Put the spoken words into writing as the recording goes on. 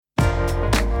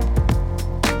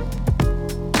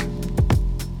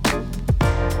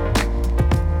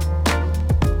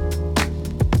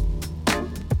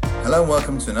Hello and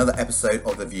welcome to another episode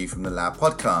of the View from the Lab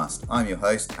podcast. I'm your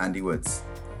host, Andy Woods.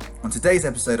 On today's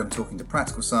episode, I'm talking to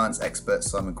practical science expert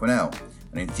Simon Quinnell,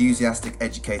 an enthusiastic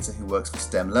educator who works for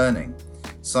STEM Learning.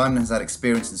 Simon has had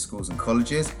experience in schools and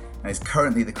colleges and is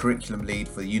currently the curriculum lead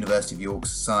for the University of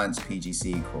York's Science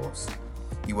PGCE course.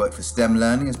 He worked for STEM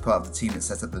Learning as part of the team that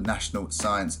set up the National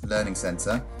Science Learning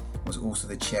Centre and was also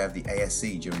the chair of the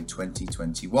ASC during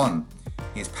 2021.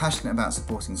 He is passionate about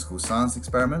supporting school science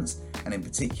experiments and in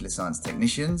particular science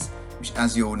technicians, which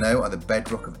as you all know are the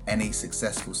bedrock of any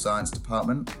successful science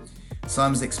department.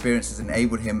 Simon's experience has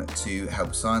enabled him to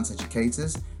help science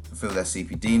educators fulfil their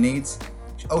CPD needs,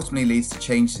 which ultimately leads to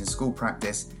changes in school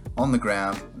practice on the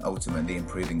ground and ultimately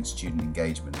improving student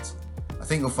engagement. I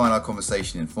think you'll find our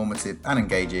conversation informative and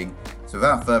engaging, so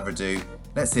without further ado,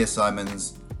 let's hear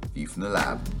Simon's View from the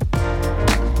Lab.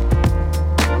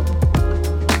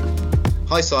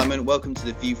 Hi Simon, welcome to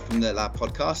the View from the Lab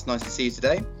podcast. Nice to see you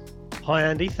today. Hi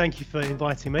Andy, thank you for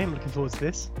inviting me. I'm looking forward to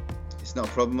this. It's not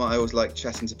a problem. I always like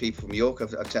chatting to people from York.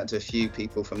 I've chatted to a few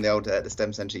people from the old the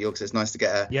STEM Centre at York, so it's nice to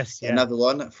get another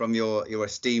one from your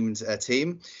esteemed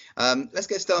team. Let's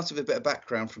get started with a bit of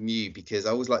background from you, because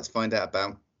I always like to find out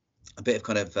about a bit of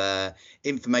kind of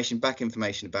information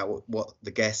about what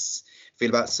the guests feel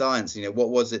about science. You know, what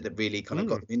was it that really kind of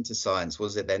got them into science?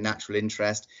 Was it their natural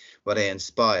interest? Were they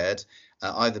inspired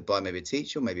either by maybe a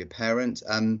teacher or maybe a parent?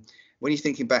 When you're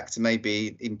thinking back to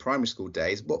maybe in primary school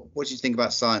days, what did you think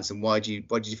about science, and why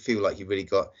did you feel like you really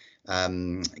got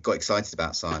excited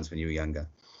about science when you were younger?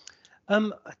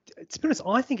 To be honest,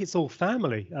 I think it's all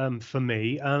family for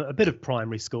me. A bit of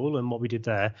primary school and what we did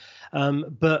there,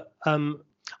 but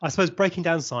I suppose breaking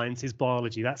down science is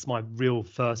biology. That's my real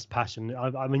first passion.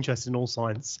 I'm interested in all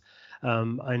science.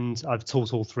 And I've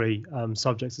taught all three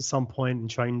subjects at some point and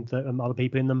trained other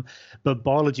people in them. But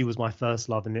biology was my first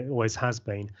love, and it always has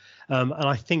been. And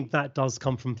I think that does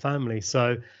come from family.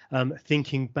 So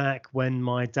thinking back when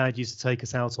my dad used to take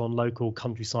us out on local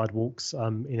countryside walks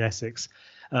in Essex,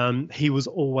 he was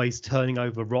always turning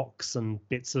over rocks and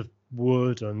bits of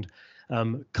wood and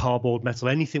cardboard, metal,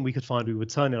 anything we could find, we would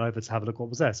turn it over to have a look what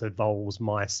was there. So voles,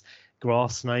 mice,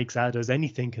 grass snakes, adders,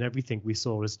 anything and everything we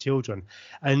saw as children.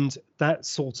 And that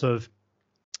sort of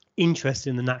interest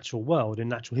in the natural world, in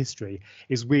natural history,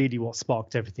 is really what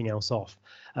sparked everything else off.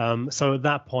 So at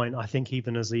that point, I think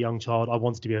even as a young child, I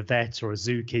wanted to be a vet or a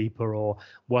zookeeper or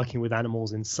working with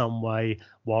animals in some way,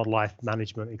 wildlife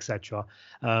management, etc.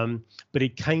 But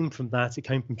it came from that. It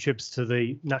came from trips to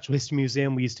the Natural History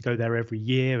Museum. We used to go there every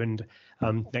year, and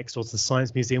next door to the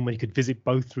Science Museum, where you could visit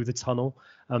both through the tunnel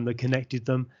that connected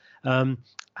them.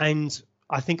 And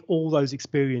I think all those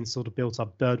experiences sort of built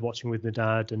up bird watching with my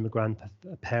dad and my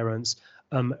grandparents,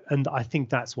 and I think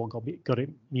that's what got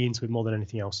me into it more than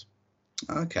anything else.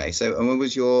 Okay, so and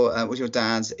was your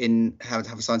dad's in have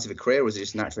a scientific career, or was it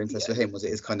just a natural interest for him? Was it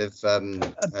his kind of a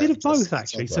bit of both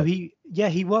actually? So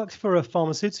he worked for a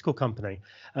pharmaceutical company,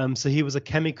 so he was a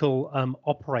chemical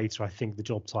operator, I think the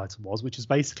job title was, which is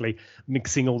basically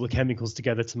mixing all the chemicals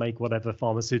together to make whatever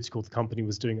pharmaceutical the company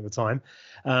was doing at the time.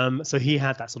 So he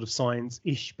had that sort of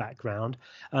science-ish background,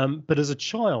 but as a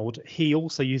child he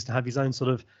also used to have his own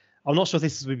sort of, I'm not sure if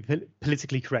this would be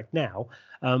politically correct now,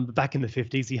 but back in the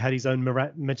 50s, he had his own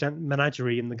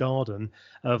menagerie in the garden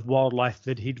of wildlife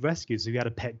that he'd rescued. So he had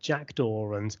a pet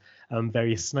jackdaw and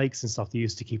various snakes and stuff that he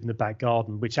used to keep in the back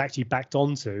garden, which actually backed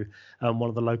onto one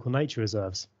of the local nature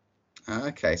reserves.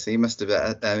 Okay, so you must have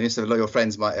a lot of your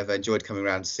friends might have enjoyed coming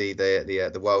around to see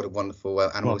the wild and wonderful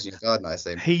animals in your garden, I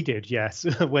assume. He did, yes,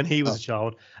 when he was a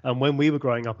child. And when we were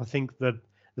growing up, I think the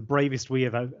bravest we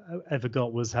ever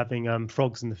got was having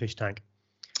frogs in the fish tank.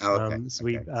 So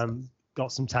we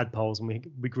got some tadpoles and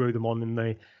we grew them on in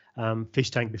the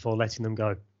fish tank before letting them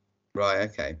go. Right.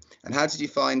 Okay. And how did you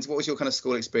find? What was your kind of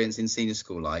school experience in senior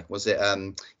school like? Was it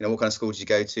what kind of school did you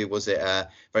go to? Was it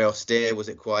very austere? Was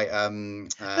it quite free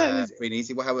and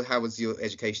easy? How was your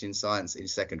education in science in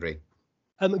secondary?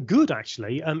 Good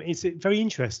actually. It's very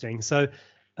interesting. So.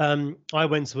 I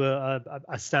went to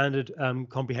a standard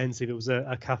comprehensive. It was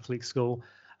a Catholic school,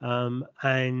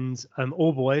 and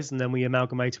all boys, and then we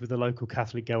amalgamated with the local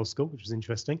Catholic girls' school, which was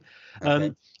interesting.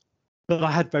 Okay. But I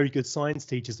had very good science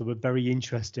teachers that were very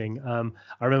interesting.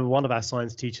 I remember one of our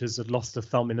science teachers had lost a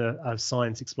thumb in a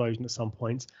science explosion at some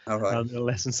point in a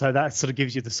lesson. So that sort of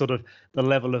gives you the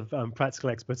level of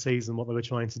practical expertise and what they were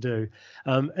trying to do.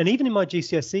 And even in my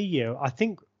GCSE year, I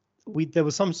think there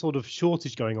was some sort of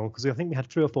shortage going on, because I think we had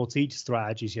 3 or 4 teachers throughout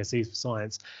our GCSEs for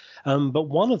science, but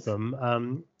one of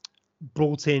them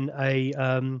brought in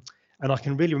and I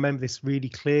can really remember this really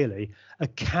clearly, a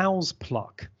cow's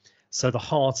pluck So the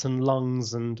heart and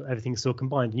lungs and everything's still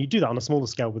combined. And you do that on a smaller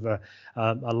scale with a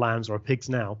lambs or a pigs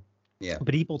now. Yeah.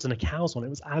 But he brought in a cow's one. It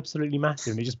was absolutely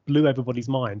massive, and it just blew everybody's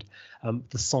mind.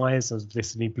 The size of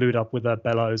this, and he blew it up with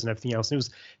bellows and everything else. And it was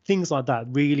things like that,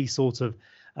 really sort of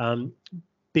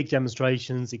big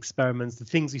demonstrations, experiments, the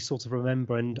things you sort of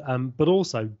remember, and but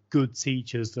also good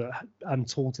teachers that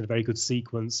taught in a very good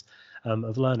sequence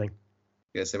of learning.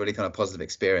 Yeah, it's a really kind of positive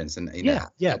experience, and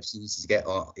helps you to get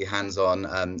your hands on,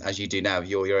 as you do now,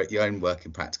 your own work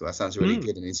in practical. That sounds really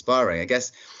good and inspiring, I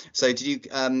guess. So, did you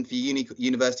for your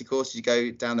university course? Did you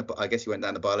go down I guess you went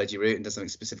down the biology route and did something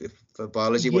specific for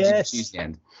biology. What did you choose in the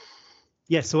end?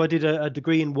 Yes, so I did a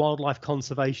degree in wildlife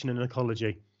conservation and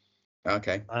ecology.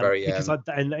 Okay, very because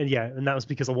and that was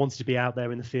because I wanted to be out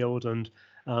there in the field and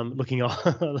looking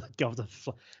after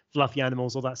fluffy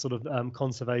animals, all that sort of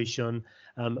conservation,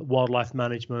 wildlife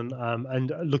management,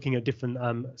 and looking at different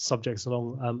subjects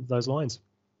along those lines.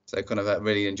 So kind of a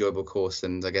really enjoyable course,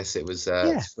 and I guess it was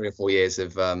 3 or 4 years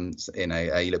of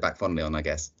you look back fondly on, I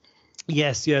guess.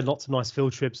 Yes, yeah, lots of nice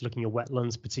field trips looking at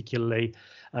wetlands, particularly.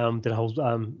 Did a whole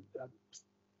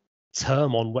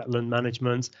term on wetland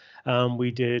management.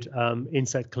 We did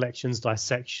insect collections,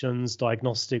 dissections,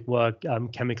 diagnostic work,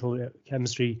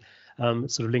 chemistry,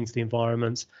 sort of linked to the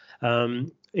environment,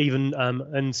 even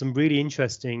and some really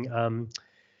interesting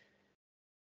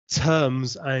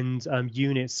terms and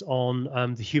units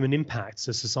on the human impact,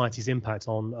 so society's impact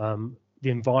on the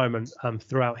environment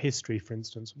throughout history, for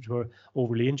instance, which were all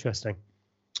really interesting.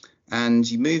 And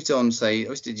you moved on, so you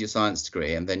obviously did your science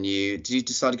degree, and then you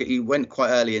went quite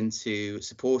early into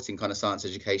supporting kind of science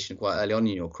education quite early on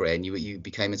in your career, and you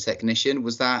became a technician.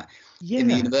 Was that in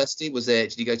the university? Was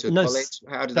it? Did you go to a college?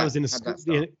 How did that was in a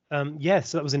school? Yes,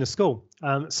 so that was in a school.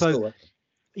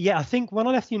 Yeah, I think when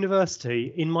I left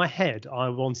university, in my head, I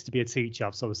wanted to be a teacher,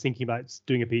 so I was thinking about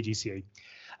doing a PGCE.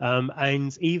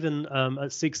 And even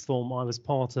at sixth form, I was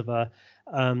part of a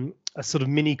sort of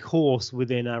mini course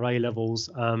within our A-levels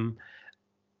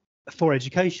for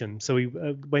education. So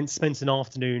we spent an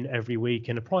afternoon every week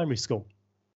in a primary school,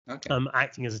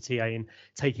 acting as a TA and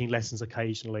taking lessons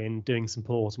occasionally and doing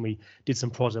support. And we did some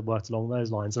project work along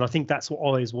those lines. And I think that's what I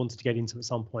always wanted to get into at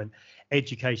some point,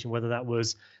 education, whether that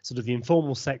was sort of the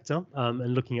informal sector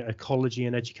and looking at ecology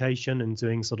and education and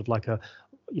doing sort of like a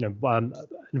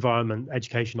environment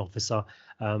education officer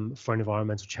for an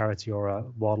environmental charity or a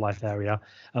wildlife area,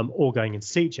 or going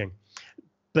into teaching.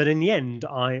 But in the end,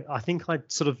 I think I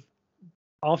sort of,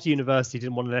 after university,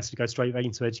 didn't want to necessarily go straight back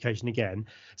into education again.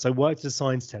 So I worked as a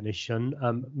science technician,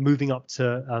 moving up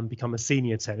to become a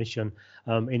senior technician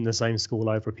in the same school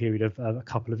over a period of a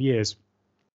couple of years.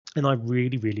 And I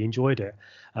really, really enjoyed it.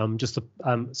 Just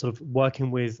sort of working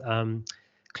with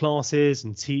classes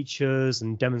and teachers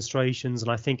and demonstrations,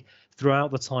 and I think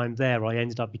throughout the time there I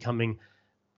ended up becoming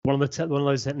one of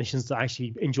those technicians that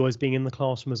actually enjoys being in the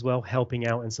classroom as well, helping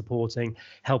out and supporting,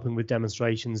 helping with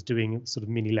demonstrations, doing sort of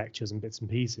mini lectures and bits and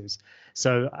pieces.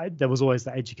 So there was always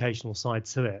that educational side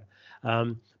to it,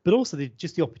 but also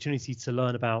just the opportunity to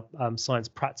learn about science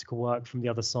practical work from the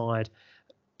other side,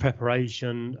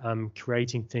 preparation,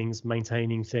 creating things,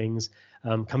 maintaining things,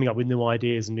 coming up with new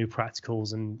ideas and new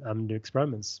practicals and new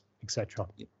experiments, etc.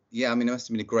 Yeah, I mean, it must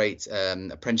have been a great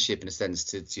apprenticeship in a sense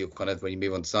to your kind of when you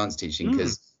move on to science teaching,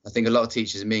 because I think a lot of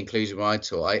teachers, and me included when I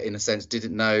taught, I in a sense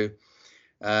didn't know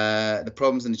the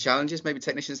problems and the challenges maybe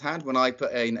technicians had when I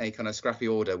put in a kind of scrappy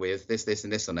order with this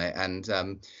and this on it,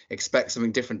 and expect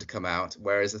something different to come out.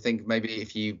 Whereas I think maybe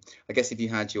if you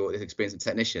had your experience with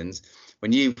technicians,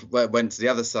 when you went to the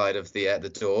other side of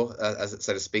the door, as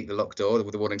so to speak, the locked door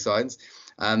with the warning signs,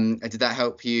 did that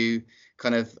help you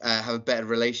kind of have a better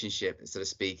relationship, so to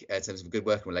speak, in terms of a good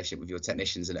working relationship with your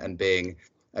technicians and being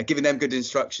giving them good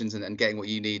instructions and getting what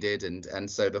you needed, and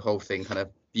so the whole thing kind of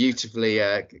beautifully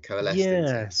coalesced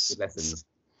into lessons?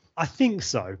 I think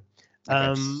so.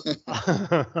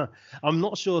 Okay. I'm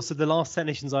not sure. So the last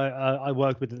technicians I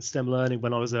worked with at STEM Learning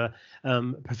when I was a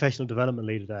professional development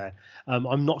leader there,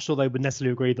 I'm not sure they would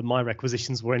necessarily agree that my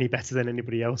requisitions were any better than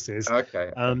anybody else's.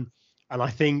 Okay. And I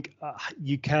think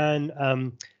you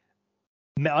can.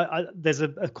 There's a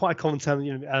quite a common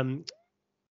term,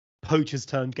 poachers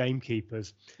turned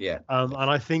gamekeepers. Yeah. And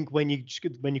I think when you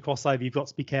cross over, you've got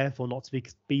to be careful not to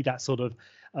be that sort of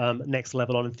next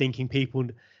level on, and thinking people,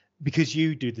 because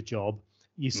you do the job,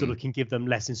 you sort of can give them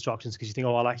less instructions because you think,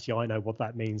 oh, well, actually, I know what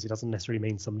that means. It doesn't necessarily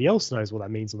mean somebody else knows what that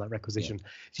means on that requisition. Yeah.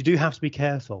 So you do have to be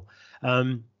careful.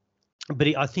 But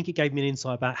I think it gave me an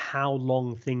insight about how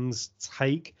long things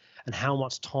take and how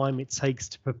much time it takes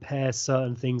to prepare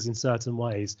certain things in certain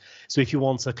ways. So if you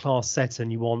want a class set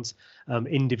and you want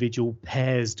individual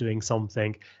pairs doing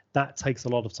something, that takes a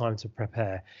lot of time to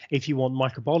prepare. If you want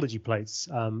microbiology plates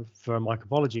for a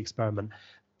microbiology experiment,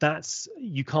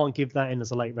 you can't give that in as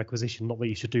a late requisition. Not that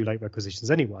you should do late requisitions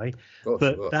anyway,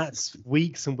 but that's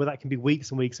weeks, and that can be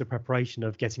weeks and weeks of preparation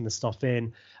of getting the stuff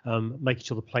in, making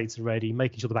sure the plates are ready,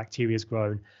 making sure the bacteria is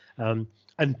grown,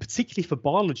 and particularly for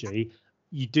biology,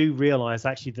 you do realize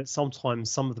actually that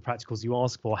sometimes some of the practicals you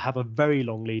ask for have a very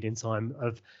long lead in time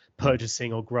of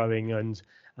purchasing or growing and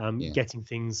getting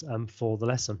things for the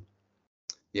lesson.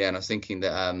 Yeah, and I was thinking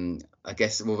that I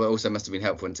guess it also must have been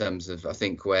helpful in terms of, I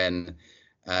think, when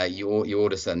you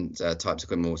order certain types of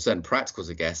equipment or certain practicals,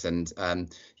 I guess,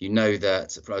 and you know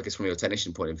that, I guess, from your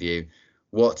technician point of view,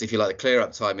 what, if you like, the clear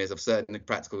up time is of certain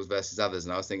practicals versus others.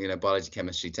 And I was thinking, biology,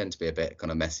 chemistry tend to be a bit kind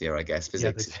of messier, I guess.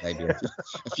 Physics, maybe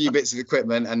a few bits of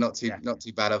equipment and not too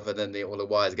bad, other than all the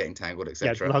wires getting tangled,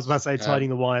 etc. Yeah, I was about to say tidying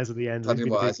the wires at the end. Tidying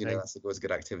the wires, that's always a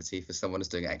good activity for someone who's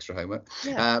doing extra homework.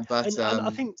 Yeah, but I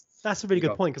think that's a really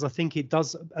good point, because I think it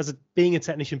does, being a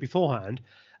technician beforehand,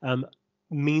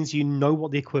 means you know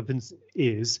what the equipment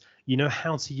is, you know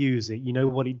how to use it, you know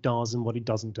what it does and what it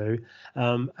doesn't do,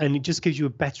 and it just gives you a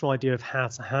better idea of how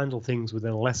to handle things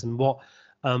within a lesson, what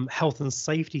health and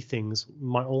safety things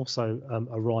might also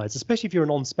arise, especially if you're a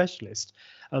non-specialist.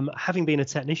 Having been a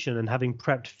technician and having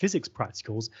prepped physics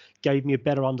practicals gave me a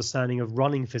better understanding of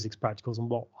running physics practicals and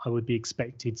what I would be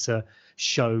expected to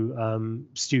show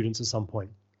students at some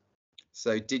point.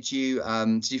 So did you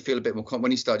feel a bit more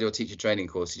when you started your teacher training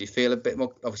course? Did you feel a bit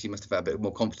more? Obviously, you must have felt a bit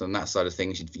more confident on that side of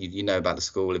things. You know about the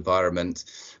school environment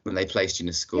when they placed you in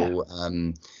a school.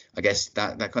 Yeah. I guess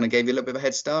that kind of gave you a little bit of a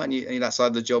head start, and that side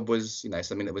of the job was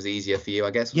something that was easier for you,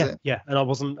 I guess. Was it? Yeah, and I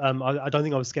wasn't. I don't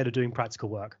think I was scared of doing practical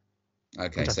work.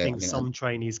 Okay, which I think some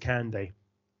trainees can be.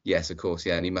 Yes, of course,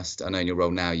 yeah, and you must. I know in your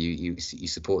role now, you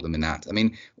support them in that. I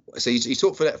mean, so you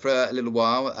taught for a little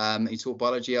while. You taught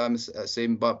biology. I'm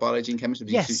assuming biology and chemistry.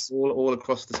 Yes, all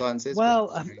across the sciences.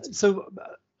 Well, so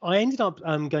I ended up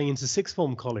going into sixth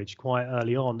form college quite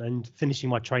early on and finishing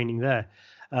my training there.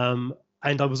 And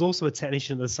I was also a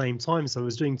technician at the same time, so I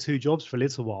was doing two jobs for a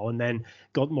little while, and then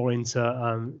got more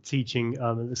into teaching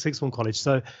at the sixth form college.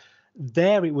 So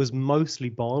there it was mostly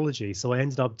biology, so I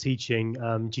ended up teaching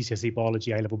GCSE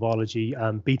biology, A-level biology,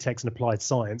 BTECs and applied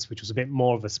science, which was a bit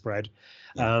more of a spread,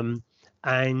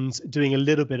 and doing a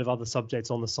little bit of other subjects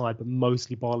on the side, but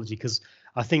mostly biology, because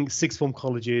I think sixth form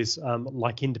colleges,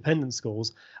 like independent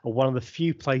schools, are one of the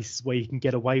few places where you can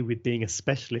get away with being a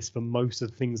specialist for most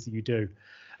of the things that you do.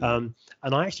 And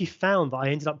I actually found that I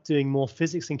ended up doing more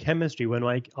physics and chemistry when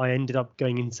I ended up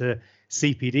going into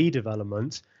CPD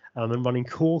development, and running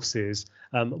courses,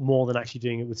 more than actually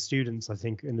doing it with students, I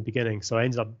think, in the beginning. So I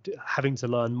ended up having to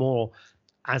learn more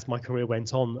as my career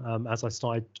went on, as I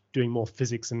started doing more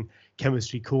physics and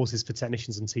chemistry courses for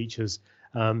technicians and teachers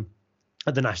at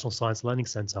the National Science Learning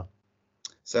Centre.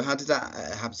 So how did that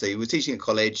happen? So you were teaching at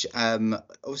college,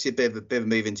 obviously a bit of a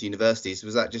move into universities.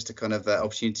 Was that just a kind of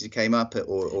opportunity that came up,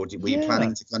 or were you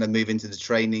planning to kind of move into the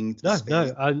training? No.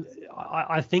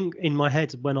 I think in my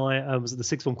head when I was at the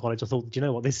sixth form college, I thought, do you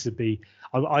know what, this would be,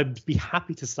 I'd be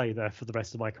happy to stay there for the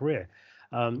rest of my career,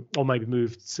 or maybe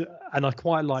move to, and I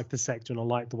quite liked the sector and I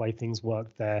liked the way things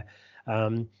worked there.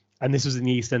 And this was in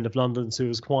the East End of London, so it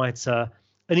was quite an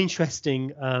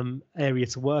interesting area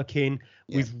to work in,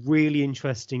 with really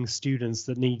interesting students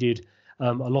that needed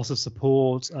a lot of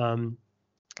support,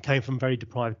 came from very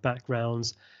deprived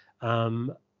backgrounds,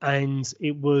 and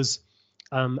it was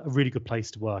a really good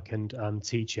place to work and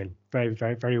teaching. Very,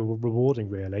 very, very rewarding,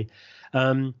 really.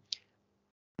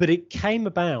 But it came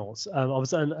about, I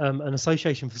was at an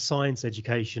Association for Science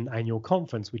Education annual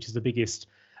conference, which is the biggest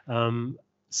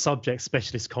subject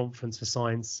specialist conference for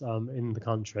science in the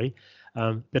country.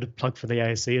 Bit of plug for the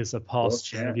ASE as a past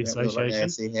chair of the association.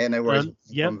 ASE here, no worries.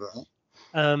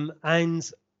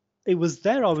 And it was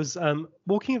there I was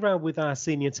walking around with our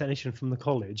senior technician from the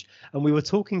college, and we were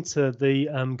talking to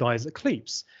the guys at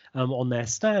Cleeps on their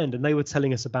stand, and they were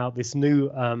telling us about this new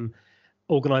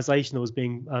organisation that was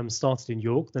being started in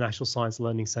York, the National Science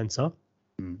Learning Centre,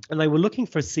 and they were looking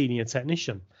for a senior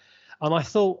technician. And I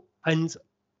thought,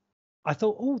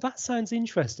 oh, that sounds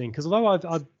interesting, because although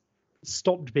I've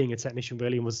stopped being a technician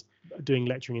really and was doing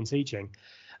lecturing and teaching,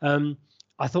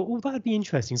 I thought, oh, that'd be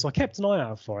interesting. So I kept an eye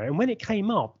out for it. And when it came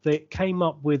up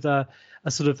with a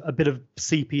sort of a bit of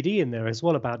CPD in there as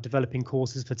well, about developing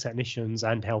courses for technicians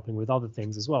and helping with other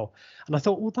things as well. And I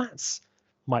thought, well, that's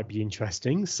might be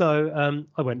interesting. So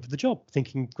I went for the job,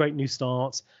 thinking great new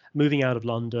start, moving out of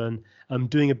London,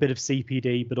 doing a bit of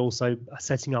CPD, but also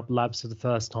setting up labs for the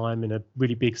first time in a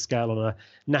really big scale on a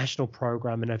national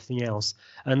program and everything else.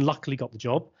 And luckily got the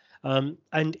job.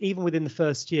 And even within the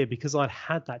first year, because I'd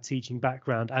had that teaching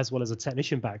background as well as a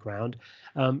technician background,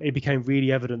 it became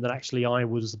really evident that actually I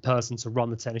was the person to run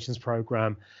the technicians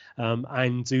program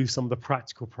and do some of the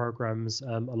practical programs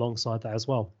alongside that as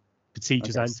well, for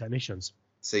teachers and technicians.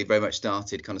 So you very much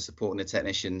started kind of supporting the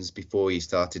technicians before you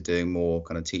started doing more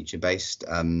kind of teacher-based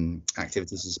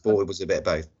activities and support. It was a bit of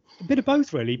both. A bit of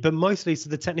both, really, but mostly so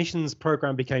the technicians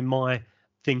program became my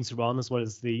thing to run, as well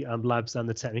as the labs and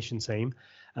the technician team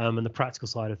and the practical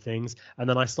side of things. And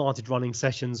then I started running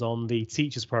sessions on the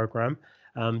teachers program,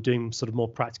 doing sort of more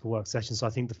practical work sessions. So I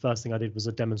think the first thing I did was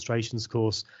a demonstrations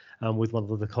course with one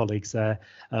of the colleagues there,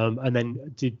 and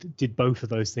then did both of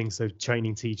those things, so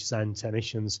training teachers and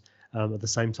technicians at the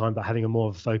same time, but having a more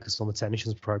of a focus on the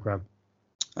technicians program.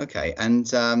 Okay,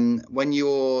 and when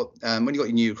you got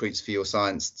your new recruits for your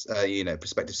science,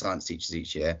 prospective science teachers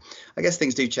each year, I guess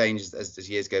things do change as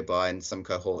years go by, and some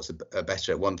cohorts are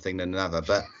better at one thing than another.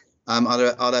 But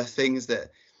are there things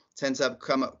that tend to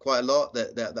come up quite a lot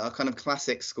that are kind of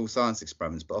classic school science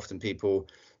experiments, but often people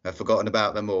have forgotten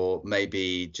about them or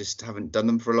maybe just haven't done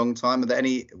them for a long time? Are there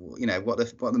any, what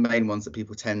are the main ones that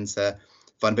people tend to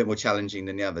find a bit more challenging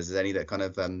than the others? Is there any that kind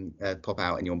of pop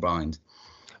out in your mind?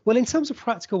 Well, in terms of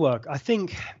practical work, I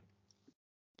think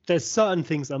there's certain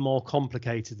things that are more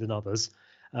complicated than others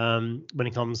when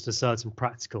it comes to certain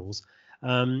practicals.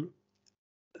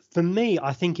 For me,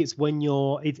 I think it's when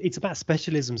it's about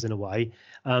specialisms in a way,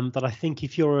 that I think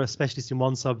if you're a specialist in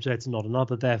one subject and not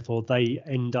another, therefore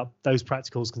those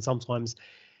practicals can sometimes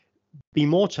be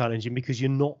more challenging because you're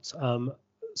not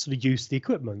sort of used to the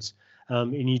equipment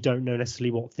and you don't know necessarily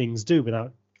what things do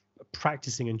without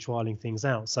practicing and trialing things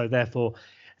out. So therefore,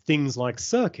 things like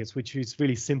circuits, which is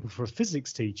really simple for a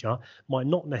physics teacher, might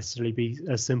not necessarily be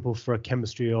as simple for a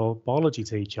chemistry or biology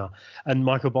teacher. And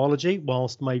microbiology,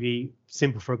 whilst maybe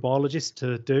simple for a biologist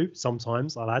to do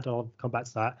sometimes, I'll come back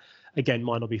to that, again,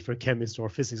 might not be for a chemist or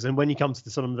a physicist. And when you come to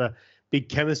the big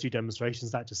chemistry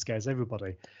demonstrations, that just scares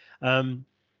everybody.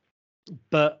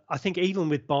 But I think even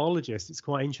with biologists, it's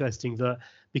quite interesting that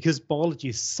because biology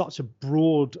is such a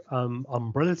broad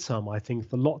umbrella term, I think,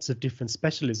 for lots of different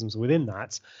specialisms within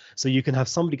that. So you can have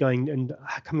somebody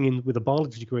coming in with a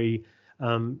biology degree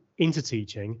into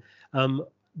teaching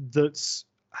that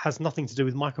has nothing to do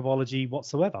with microbiology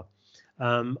whatsoever.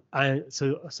 And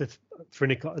so for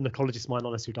an ecologist might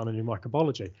not necessarily have done any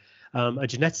microbiology. A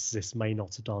geneticist may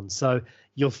not have done. So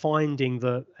you're finding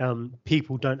that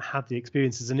people don't have the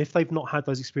experiences. And if they've not had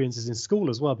those experiences in school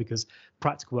as well, because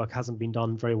practical work hasn't been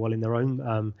done very well in their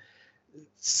own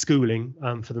schooling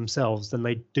for themselves, then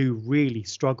they do really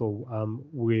struggle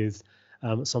with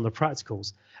some of the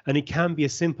practicals. And it can be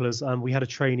as simple as we had a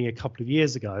trainee a couple of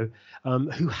years ago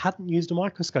who hadn't used a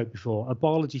microscope before, a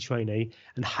biology trainee,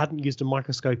 and hadn't used a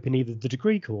microscope in either the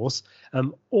degree course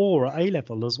or at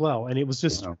A-level as well. And it was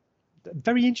just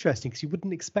very interesting because you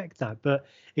wouldn't expect that, but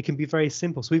it can be very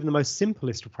simple. So even the most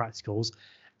simplest of practicals,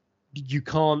 you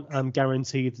can't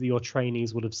guarantee that your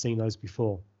trainees would have seen those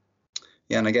before.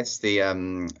 Yeah, and I guess the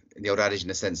old adage in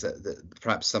the sense that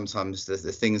perhaps sometimes the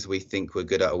things we think we're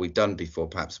good at or we've done before,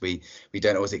 perhaps we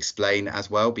don't always explain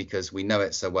as well because we know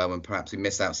it so well, and perhaps we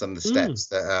miss out some of the steps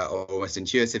that are almost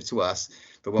intuitive to us.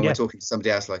 But when we're talking to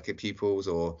somebody else, like pupils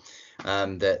or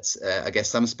I guess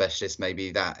some specialists,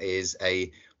 maybe that is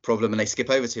a problem and they skip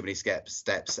over too many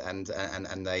steps and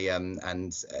they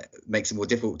makes it more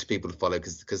difficult to people to follow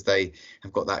because they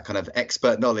have got that kind of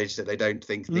expert knowledge that they don't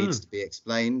think needs to be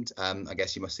explained. I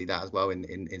guess you must see that as well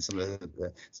in some of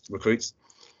the recruits.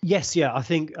 Yes, yeah, I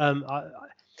think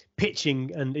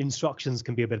pitching and instructions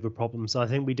can be a bit of a problem. So I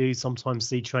think we do sometimes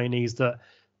see trainees that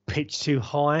pitch too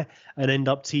high and end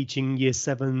up teaching year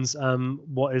sevens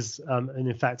what is and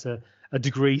in fact a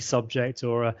degree subject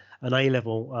or an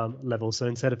A-level level. So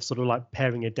instead of sort of like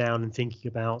paring it down and thinking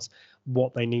about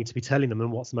what they need to be telling them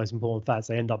and what's the most important facts,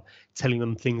 they end up telling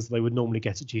them things that they would normally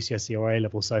get at GCSE or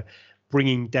A-level. So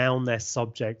bringing down their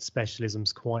subject specialism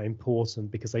is quite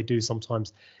important because they do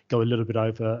sometimes go a little bit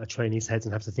over a trainee's heads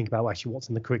and have to think about actually what's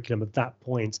in the curriculum at that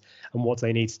point and what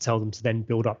they need to tell them to then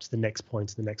build up to the next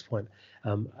point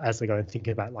as they go and think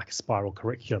about like a spiral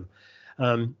curriculum.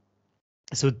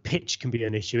 So pitch can be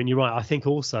an issue. And you're right, I think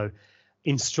also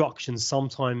instructions,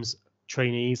 sometimes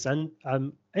trainees and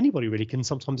anybody really can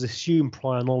sometimes assume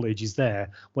prior knowledge is there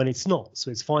when it's not.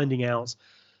 So it's finding out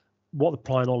what the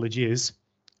prior knowledge is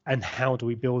and how do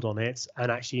we build on it?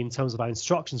 And actually, in terms of our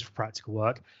instructions for practical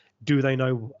work,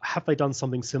 have they done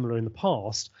something similar in the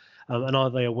past? And are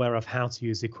they aware of how to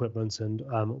use the equipment and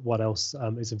what else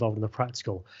is involved in the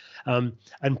practical?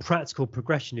 And practical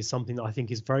progression is something that I think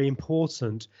is very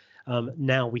important.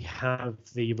 Now we have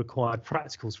the required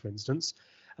practicals, for instance.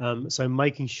 So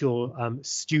making sure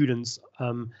students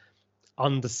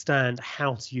understand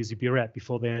how to use a burette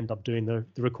before they end up doing the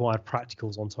required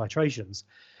practicals on titrations.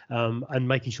 And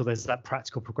making sure there's that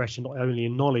practical progression, not only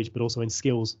in knowledge, but also in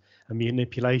skills and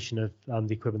manipulation of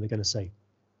the equipment they're going to see.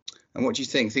 And what do you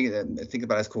think? Think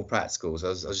about it as core practicals. I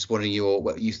was just wondering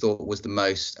what you thought was the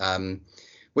most,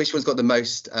 which one's got the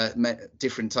most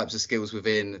different types of skills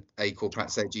within a core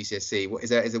practice at GCSE? Is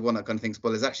there one that kind of thinks,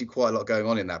 well, there's actually quite a lot going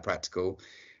on in that practical,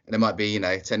 and there might be,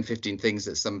 10, 15 things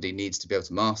that somebody needs to be able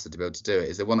to master to be able to do it.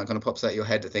 Is there one that kind of pops out your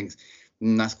head that thinks,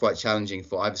 that's quite challenging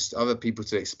for other people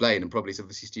to explain and probably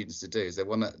obviously students to do? Is there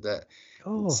one that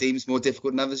seems more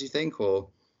difficult than others, you think? Or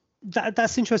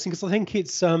that's interesting, because I think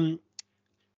it's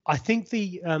I think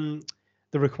the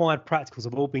required practicals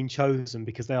have all been chosen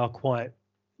because they are quite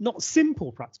not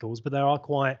simple practicals, but they are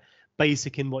quite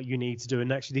basic in what you need to do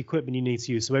and actually the equipment you need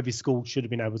to use. So every school should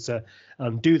have been able to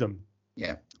do them.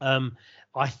 Yeah.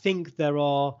 I think there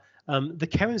are the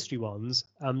chemistry ones.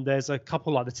 There's a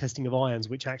couple like the testing of ions,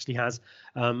 which actually has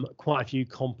quite a few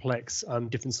complex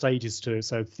different stages to it.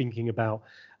 So thinking about,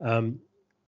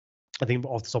 I think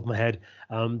off the top of my head,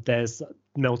 there's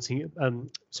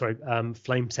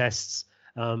flame tests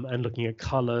and looking at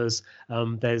colors.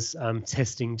 There's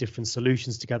testing different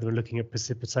solutions together and looking at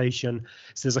precipitation.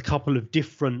 So there's a couple of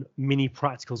different mini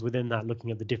practicals within that,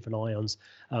 looking at the different ions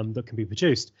that can be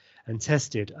produced and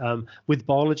tested. With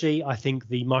biology, I think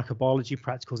the microbiology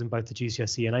practicals in both the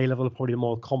GCSE and A level are probably the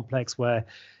more complex, where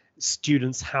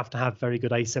students have to have very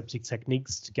good aseptic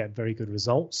techniques to get very good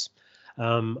results.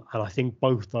 And I think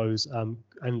both those,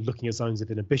 and looking at zones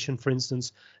of inhibition, for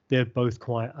instance, they're both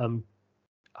quite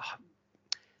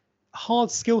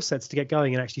hard skill sets to get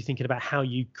going, and actually thinking about how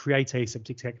you create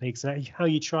aseptic techniques and how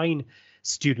you train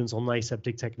students on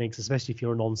aseptic techniques, especially if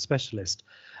you're a non-specialist.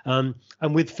 And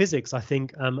with physics, I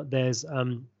think there's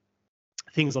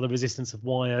things like the resistance of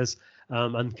wires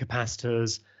and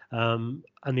capacitors and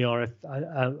the RF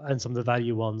and some of the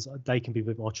value ones. They can be a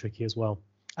bit more tricky as well.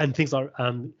 And things like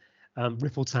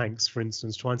ripple tanks, for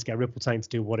instance, trying to get a ripple tank to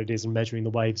do what it is and measuring the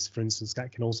waves, for instance,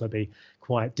 that can also be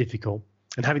quite difficult.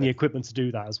 And having the equipment to do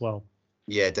that as well.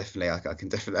 Yeah, definitely. I can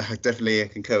definitely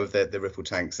concur with the ripple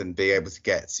tanks and be able to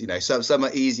get, some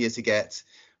are easier to get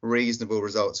reasonable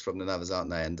results from than others, aren't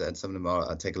they? And some of them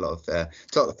I take a lot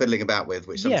of fiddling about with,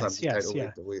 which sometimes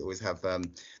we always have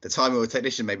the time, or a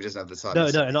technician maybe doesn't have the time.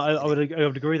 No, and I would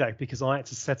agree with that, because I had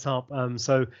to set up.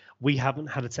 So we haven't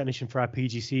had a technician for our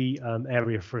PGC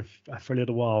area for a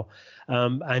little while,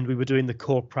 and we were doing the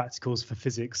core practicals for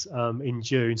physics in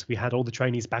June. So we had all the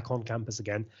trainees back on campus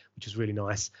again, which was really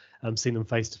nice, seeing them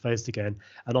face to face again.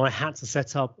 And I had to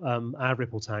set up our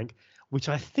ripple tank, which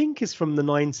I think is from the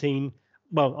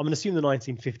I'm going to assume the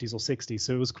 1950s or 60s.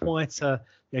 So it was quite a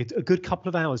good couple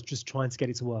of hours just trying to get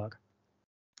it to work.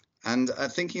 And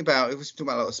thinking about, we're talking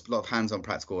about a lot of hands-on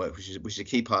practical work, which is a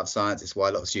key part of science. It's why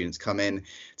a lot of students come in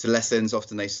to lessons.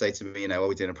 Often they say to me, what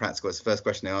we're doing a practical. It's the first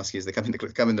question they ask you as they come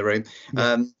in the room.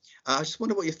 Yeah. I just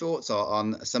wonder what your thoughts are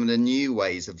on some of the new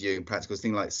ways of viewing practicals,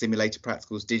 things like simulated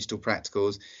practicals, digital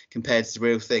practicals, compared to the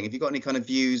real thing. Have you got any kind of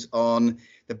views on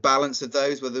the balance of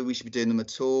those, whether we should be doing them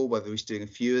at all, whether we should be doing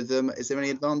a few of them? Is there any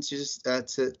advantages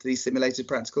to these simulated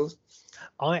practicals?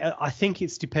 I think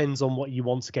it depends on what you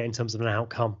want to get in terms of an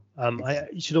outcome.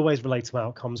 You should always relate to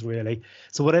outcomes, really.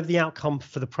 So whatever the outcome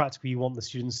for the practical you want the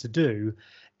students to do,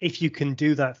 if you can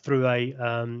do that through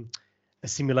a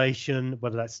simulation,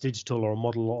 whether that's digital or a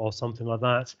model or something like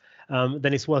that,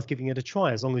 then it's worth giving it a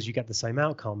try, as long as you get the same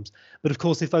outcomes. But of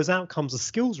course, if those outcomes are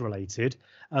skills related,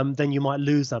 then you might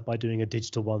lose that by doing a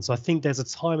digital one. So I think there's a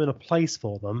time and a place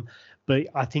for them, but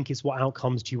I think it's what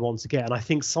outcomes do you want to get. And I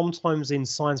think sometimes in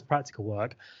science practical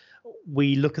work,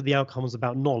 we look at the outcomes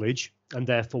about knowledge, and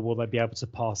therefore will they be able to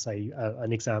pass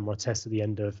an exam or a test at the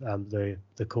end of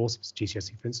the course,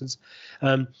 GCSE, for instance.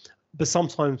 But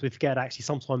sometimes we forget, actually,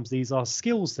 sometimes these are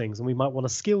skills things, and we might want a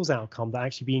skills outcome that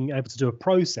actually being able to do a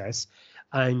process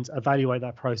and evaluate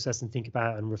that process and think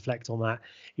about and reflect on that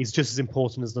is just as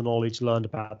important as the knowledge learned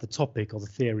about the topic or the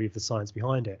theory of the science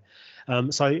behind it.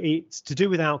 So it's to do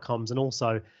with outcomes, and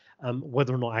also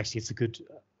whether or not actually it's a good.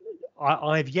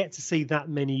 I've yet to see that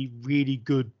many really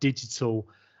good digital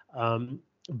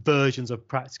versions of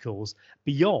practicals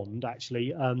beyond,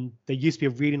 actually. There used to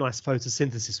be a really nice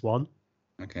photosynthesis one.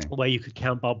 Okay. Where you could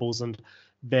count bubbles and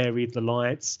vary the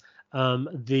lights.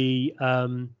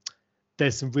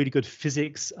 There's some really good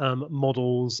physics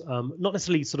models, not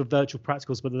necessarily sort of virtual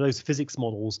practicals, but those physics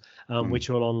models which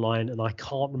are all online. And I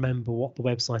can't remember what the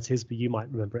website is, but you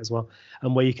might remember it as well.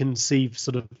 And where you can see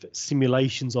sort of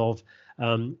simulations of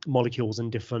molecules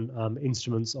and different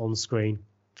instruments on screen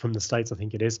from the States, I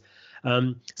think it is.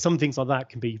 Some things like that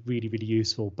can be really, really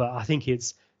useful. But I think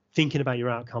it's thinking about your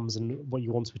outcomes and what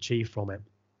you want to achieve from it.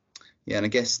 Yeah, and I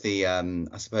guess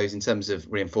I suppose in terms of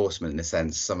reinforcement, in a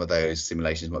sense, some of those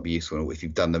simulations might be useful if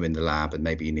you've done them in the lab, and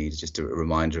maybe you need just a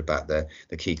reminder about the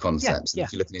key concepts. Yeah.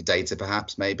 If you're looking at data,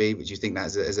 perhaps, maybe, would you think that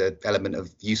is an element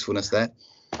of usefulness there?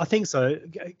 I think so.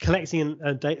 Collecting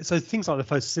data, so things like the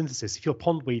photosynthesis, if your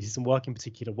pondweed isn't working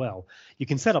particularly well, you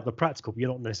can set up the practical, but you're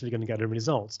not necessarily going to get the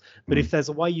results. But if there's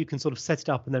a way you can sort of set it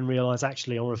up and then realize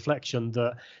actually on reflection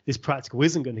that this practical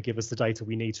isn't going to give us the data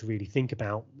we need to really think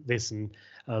about this and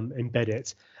embed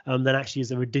it, then actually is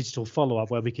there a digital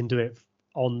follow-up where we can do it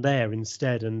on there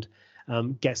instead and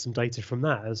get some data from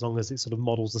that, as long as it sort of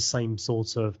models the same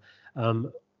sort of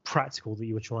practical that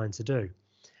you were trying to do.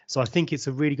 So I think it's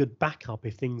a really good backup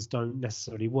if things don't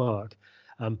necessarily work,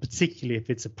 particularly if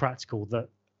it's a practical that,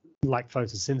 like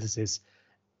photosynthesis,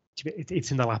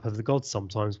 it's in the lap of the gods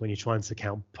sometimes when you're trying to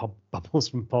count bubbles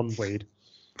from pondweed.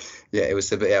 Yeah, it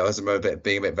was a bit. Yeah, I was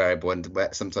being a bit variable, and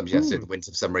sometimes you have to do the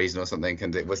winter for some reason or something,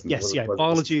 and it wasn't. Yes,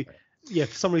 biology. Yeah,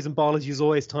 for some reason biology is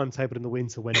always timetabled in the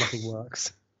winter when nothing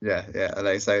works. Yeah, I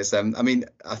know. So it's I mean,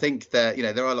 I think that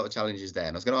there are a lot of challenges there,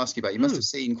 and I was going to ask you about. You must have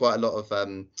seen quite a lot of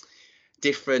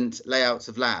different layouts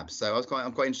of labs. So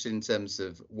I'm quite interested in terms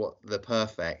of what the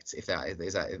perfect, if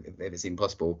it's even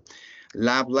possible,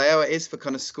 lab layout is for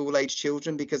kind of school age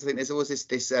children, because I think there's always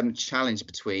this challenge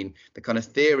between the kind of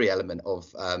theory element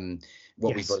of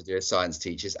what we've got to do as science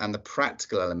teachers and the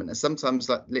practical element, and sometimes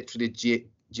like literally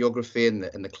geography and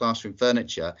the classroom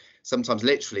furniture sometimes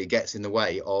literally gets in the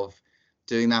way of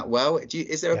doing that well.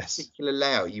 Is there a particular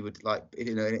layout you would like,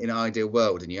 in an ideal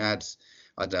world, and you had,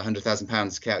 I don't know,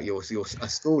 £100,000 to count your a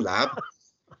school lab?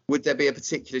 Would there be a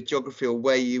particular geography or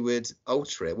way you would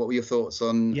alter it? What were your thoughts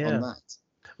on that?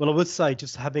 Well, I would say,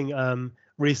 just having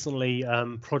recently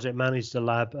project managed a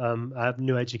lab, a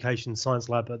new education science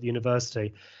lab at the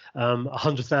university,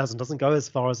 100,000 doesn't go as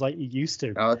far as like it used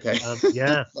to. Oh, okay.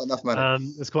 Yeah, not enough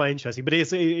money. It's quite interesting, but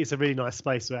it's a really nice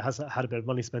space, so it has had a bit of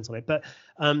money spent on it. But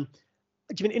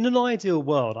in an ideal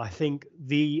world, I think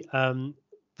the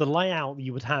layout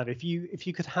you would have, if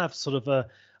you could have sort of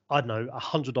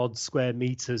 100 odd square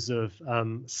meters of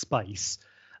space,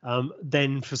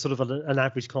 then for sort of an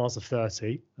average class of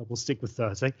 30, we'll stick with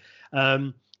 30,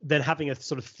 then having a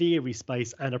sort of theory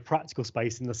space and a practical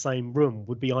space in the same room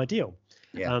would be ideal.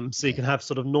 So you can have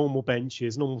sort of normal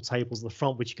benches, normal tables at the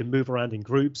front, which you can move around in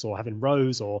groups or have in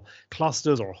rows or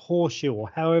clusters or a horseshoe or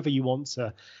however you want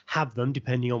to have them,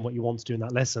 depending on what you want to do in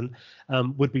that lesson,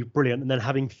 would be brilliant. And then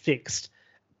having fixed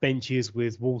benches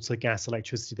with water, gas,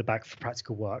 electricity at the back for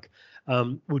practical work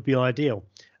would be ideal.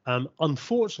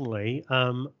 Unfortunately,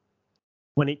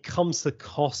 when it comes to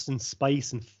cost and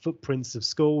space and footprints of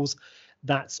schools,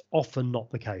 that's often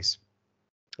not the case.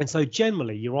 And so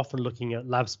generally, you're often looking at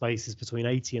lab spaces between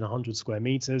 80 and 100 square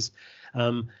meters,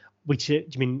 which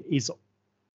is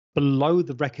below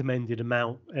the recommended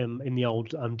amount in the old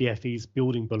DFE's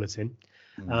building bulletin,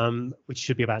 which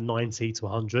should be about 90 to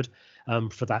 100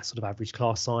 for that sort of average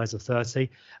class size of 30.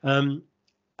 And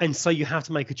so you have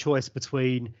to make a choice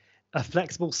between a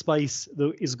flexible space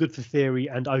that is good for theory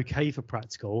and okay for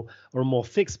practical, or a more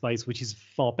fixed space, which is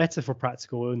far better for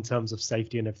practical in terms of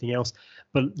safety and everything else,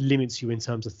 but limits you in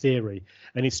terms of theory.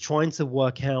 And it's trying to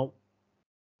work out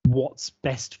what's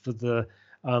best for the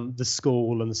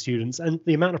school and the students and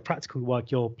the amount of practical work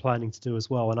you're planning to do as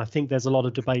well. And I think there's a lot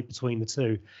of debate between the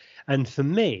two. And for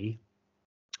me,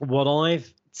 what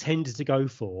I've tended to go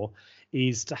for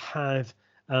is to have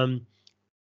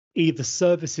either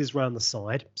services around the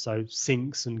side, so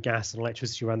sinks and gas and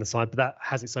electricity around the side, but that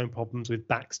has its own problems with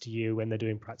backs to you when they're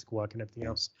doing practical work and everything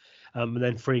else. And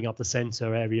then freeing up the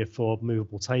center area for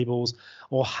movable tables,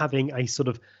 or having a sort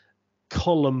of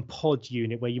column pod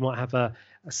unit where you might have a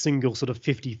single sort of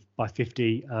 50 by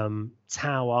 50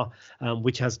 tower,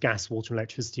 which has gas, water, and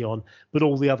electricity on, but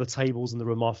all the other tables in the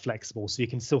room are flexible. So you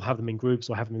can still have them in groups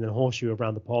or have them in a horseshoe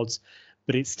around the pods,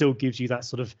 but it still gives you that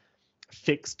sort of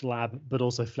fixed lab, but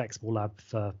also flexible lab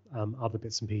for other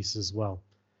bits and pieces as well.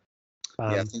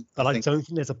 I don't think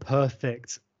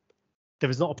there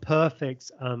is not a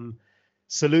perfect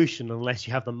solution unless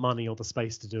you have the money or the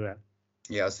space to do it.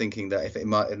 Yeah, I was thinking that if it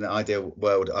might, in the ideal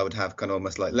world, I would have kind of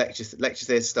almost like lecture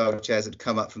theatre style chairs that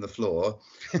come up from the floor,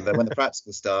 and then when the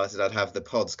practical started, I'd have the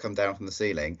pods come down from the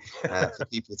ceiling for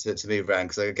people to move around.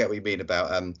 Because I get what you mean about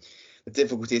the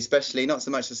difficulty, especially not so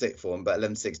much the sixth form, but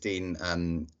 11,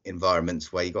 16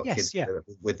 environments where you got kids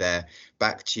with their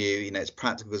back to you. You know, it's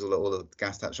practical because all the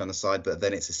gas taps are on the side, but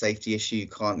then it's a safety issue. You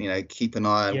can't, keep an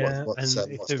eye on what's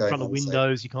and if what's they're in going front of on.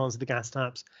 windows, you can't see the gas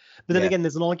taps. But then again,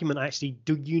 there's an argument actually,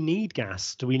 do you need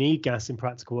gas? Do we need gas in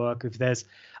practical work?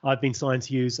 I've been starting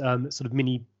to use sort of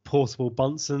mini portable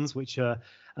Bunsen's, which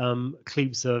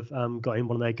Cleeps have got in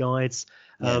one of their guides.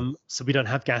 So we don't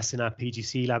have gas in our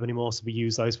PGC lab anymore, so we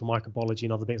use those for microbiology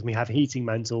and other bits. We have heating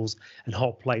mantles and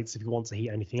hot plates if you want to heat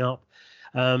anything up.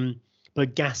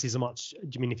 But gas is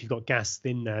if you've got gas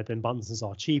in there, then Bunsen's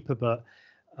are cheaper, but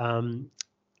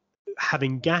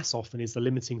having gas often is the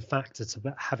limiting factor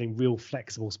to having real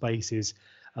flexible spaces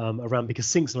around, because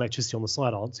sinks and electricity on the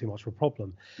side aren't too much of a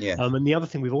problem. And the other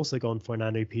thing we've also gone for in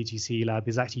our new PGC lab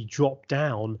is actually drop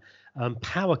down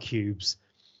power cubes.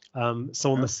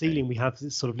 So on the ceiling, we have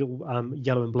this sort of little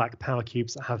yellow and black power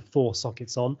cubes that have 4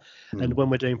 sockets on. And when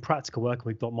we're doing practical work,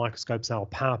 we've got microscopes out, or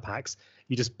power packs,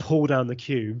 you just pull down the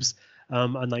cubes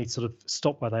and they sort of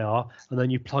stop where they are. And then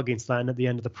you plug into that. And at the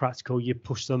end of the practical, you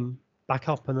push them back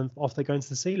up and then off they go into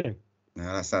the ceiling.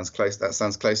 Yeah, that sounds close. That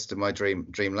sounds close to my dream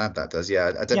lab. That does.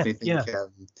 Yeah, I definitely think.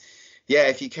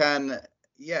 If you can,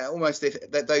 almost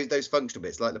if those functional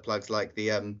bits like the plugs, like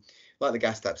the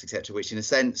gas taps, etc., which in a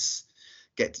sense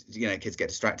kids get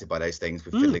distracted by those things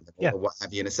with fiddling or what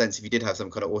have you. In a sense, if you did have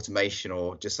some kind of automation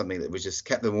or just something that was just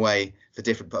kept them away for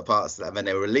different parts of that, and then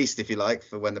they were released, if you like,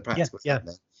 for when the practical was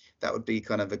happening. That would be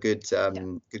kind of a good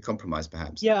compromise,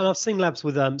 perhaps. Yeah, and I've seen labs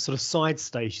with sort of side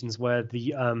stations where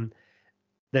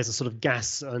there's a sort of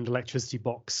gas and electricity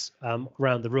box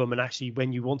around the room, and actually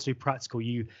when you want to do practical,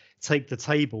 you take the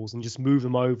tables and just move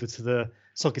them over to the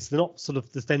sockets. They're not sort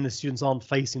of, then the students aren't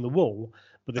facing the wall,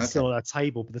 but they're still on a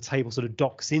table, but the table sort of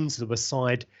docks into the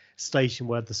side station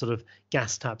where the sort of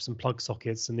gas taps and plug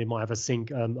sockets, and they might have a sink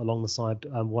along the side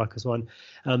work as well.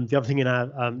 The other thing in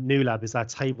our new lab is our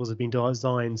tables have been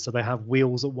designed so they have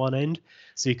wheels at one end,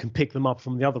 so you can pick them up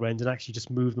from the other end and actually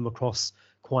just move them across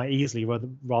quite easily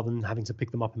rather than having to pick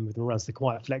them up and move them around. So they're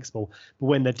quite flexible, but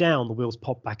when they're down, the wheels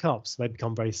pop back up, so they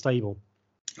become very stable.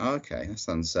 Okay, that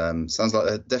sounds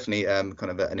like definitely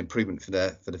kind of an improvement for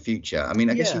the future. I mean,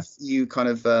 I guess you kind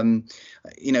of in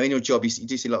your job you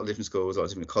do see a lot of different schools, a lot of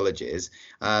different colleges.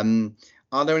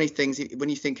 Are there any things when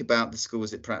you think about the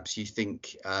schools that perhaps you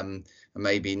think are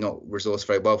maybe not resourced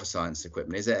very well for science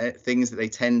equipment? Is there things that they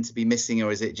tend to be missing,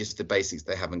 or is it just the basics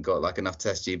they haven't got, like enough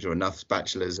test tubes or enough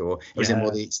spatulas, or is it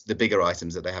more the bigger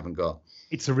items that they haven't got?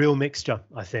 It's a real mixture,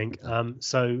 I think.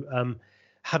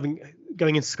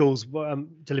 Going into schools,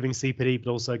 delivering CPD, but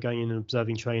also going in and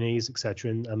observing trainees, etc.,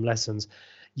 in lessons,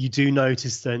 you do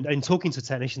notice, and talking to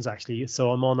technicians actually.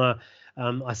 So I'm on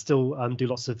I still do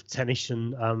lots of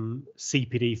technician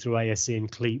CPD through ASE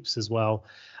and Cleeps as well.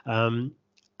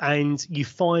 And you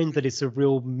find that it's a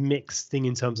real mixed thing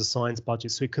in terms of science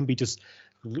budget. So it can be just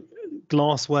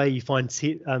glassware. You find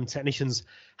technicians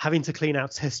having to clean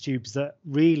out test tubes that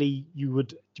really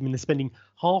they're spending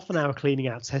half an hour cleaning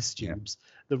out test tubes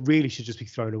that really should just be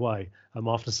thrown away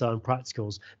after certain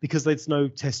practicals because there's no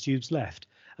test tubes left.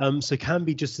 So it can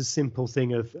be just a simple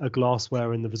thing of a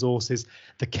glassware and the resources,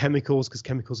 the chemicals, because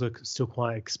chemicals are still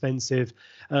quite expensive.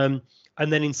 And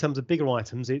then in terms of bigger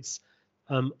items, it's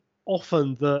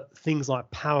often the things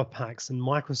like power packs and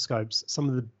microscopes, some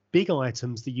of the big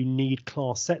items that you need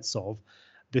class sets of,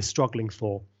 they're struggling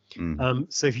for.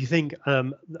 So if you think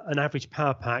an average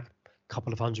power pack, a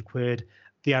couple of £100,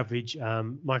 the average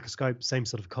microscope, same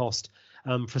sort of cost.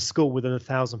 For a school with a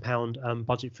 £1,000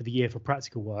 budget for the year for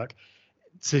practical work,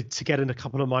 to get in a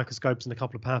couple of microscopes and a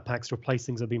couple of power packs to replace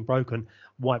things that have been broken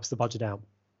wipes the budget out.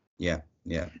 Yeah.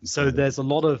 So there's a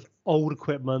lot of old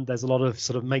equipment. There's a lot of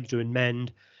sort of make, do, and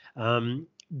mend.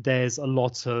 There's a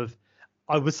lot of,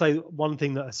 I would say, one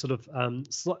thing that sort of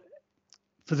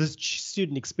for the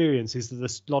student experience is that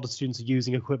there's a lot of students are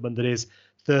using equipment that is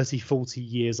 30, 40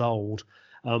 years old.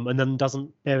 And then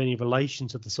doesn't bear any relation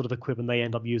to the sort of equipment they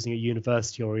end up using at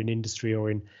university or in industry or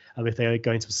in if they are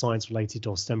going to a science-related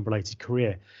or STEM-related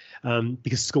career,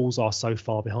 because schools are so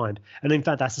far behind. And in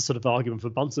fact, that's the sort of argument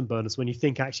for Bunsen burners. When you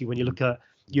think actually, when you look at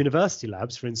university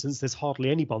labs, for instance, there's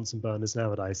hardly any Bunsen burners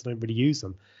nowadays. They don't really use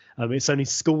them. It's only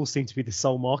schools seem to be the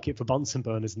sole market for Bunsen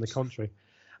burners in the country.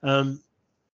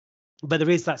 but there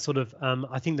is that sort of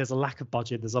I think there's a lack of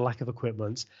budget, there's a lack of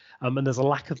equipment, and there's a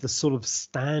lack of the sort of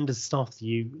standard stuff that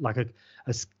you like a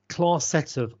class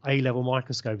set of A-level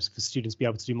microscopes for students to be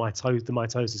able to do the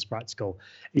mitosis practical.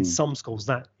 In some schools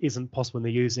that isn't possible, and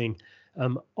they're using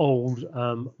old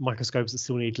microscopes that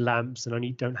still need lamps and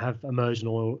only don't have immersion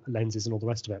oil lenses and all the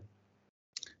rest of it.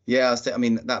 Yeah, I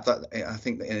mean that I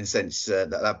think that in a sense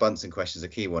that Bunsen question is a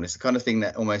key one. It's the kind of thing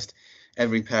that almost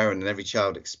every parent and every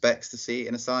child expects to see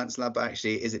in a science lab, but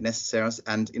actually, is it necessary?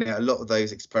 And a lot of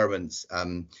those experiments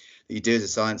that you do as a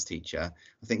science teacher,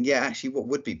 I think, yeah, actually, what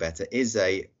would be better is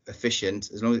a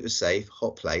efficient, as long as it was safe,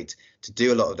 hot plate to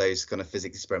do a lot of those kind of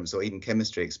physics experiments or even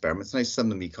chemistry experiments. I know some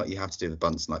of them you have to do the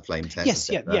Bunsen, like flame tests. Yes,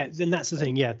 yeah. Then that's the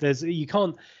thing. Yeah, you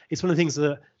can't. It's one of the things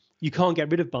that you can't get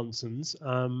rid of Bunsens.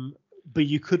 But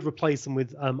you could replace them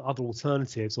with other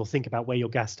alternatives, or think about where your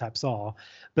gas taps are.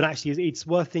 But actually, it's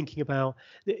worth thinking about.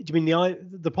 I mean,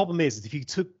 the problem is if you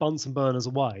took Bunsen burners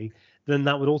away, then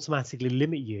that would automatically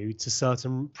limit you to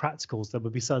certain practicals. There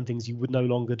would be certain things you would no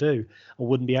longer do or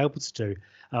wouldn't be able to do.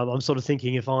 I'm sort of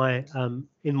thinking if I,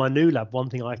 in my new lab, one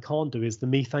thing I can't do is the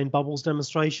methane bubbles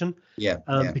demonstration.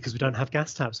 Because we don't have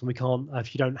gas taps, and we can't.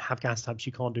 If you don't have gas taps,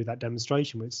 you can't do that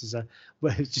demonstration, which is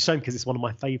it's just a shame because it's one of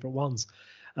my favourite ones.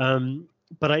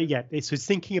 It's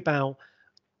thinking about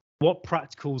what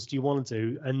practicals do you want to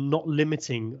do and not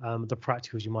limiting the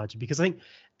practicals you might do, because I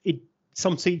think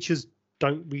some teachers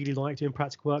don't really like doing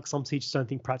practical work. Some teachers don't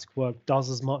think practical work does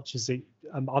as much as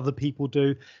other people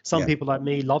do. Some people like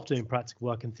me love doing practical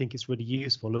work and think it's really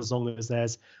useful as long as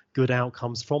there's good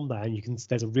outcomes from that, and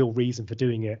there's a real reason for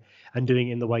doing it, and doing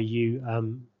it in the way you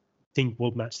think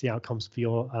will match the outcomes for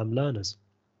your learners.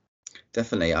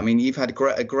 Definitely. I mean, you've had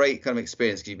a great kind of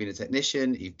experience because you've been a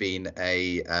technician, you've been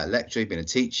a lecturer, you've been a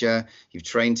teacher, you've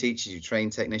trained teachers, you've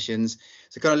trained technicians.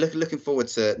 So kind of looking forward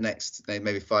to next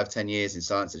maybe 5-10 years in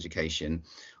science education.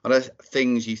 Are there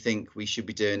things you think we should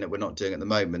be doing that we're not doing at the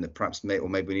moment that perhaps maybe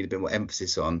we need a bit more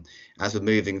emphasis on as we're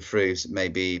moving through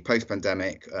maybe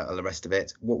post-pandemic or the rest of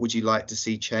it? What would you like to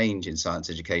see change in science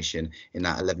education in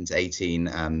that 11 to 18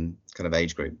 kind of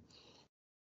age group?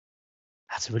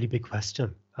 That's a really big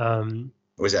question.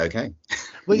 Or is it okay?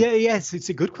 Well, yes, it's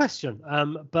a good question.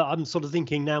 But I'm sort of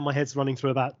thinking now, my head's running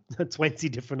through about 20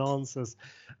 different answers.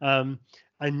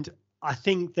 And I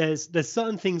think there's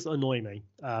certain things that annoy me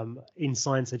in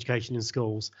science education in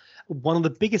schools. One of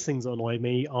the biggest things that annoy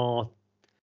me are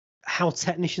how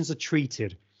technicians are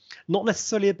treated. Not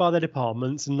necessarily by their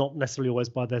departments and not necessarily always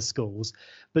by their schools,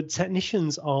 but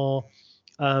technicians are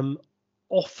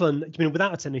often,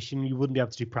 without a technician, you wouldn't be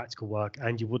able to do practical work,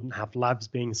 and you wouldn't have labs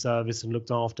being serviced and looked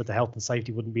after. The health and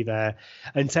safety wouldn't be there.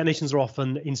 And technicians are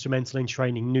often instrumental in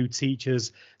training new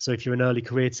teachers. So if you're an early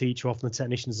career teacher, often the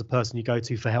technician is the person you go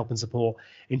to for help and support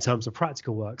in terms of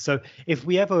practical work. So if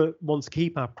we ever want to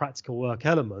keep our practical work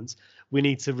elements, we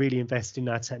need to really invest in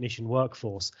our technician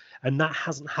workforce. And that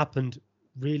hasn't happened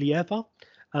really ever.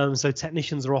 So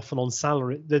technicians are often on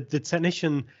salary. The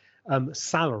technician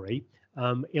salary,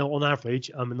 on average,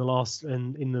 in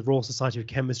the Royal Society of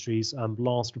Chemistry's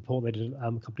last report they did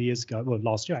a couple of years ago, well,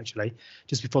 last year actually,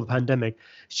 just before the pandemic,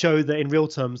 showed that in real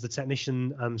terms the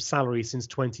technician salary since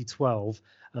 2012,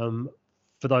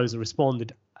 for those that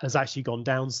responded, has actually gone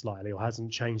down slightly or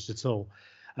hasn't changed at all.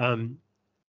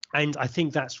 And I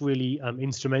think that's really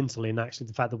instrumental in actually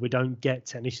the fact that we don't get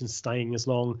technicians staying as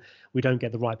long, we don't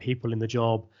get the right people in the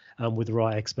job with the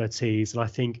right expertise. And I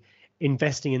think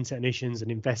investing in technicians and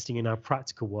investing in our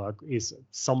practical work is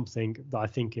something that I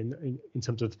think in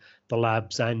terms of the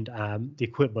labs and the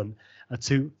equipment are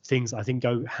two things I think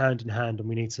go hand in hand and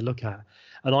we need to look at.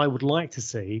 And I would like to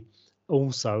see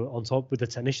also, on top with the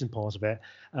technician part of it,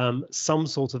 some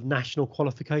sort of national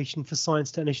qualification for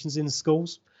science technicians in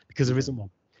schools, because there isn't one.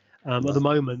 At the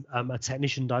moment, a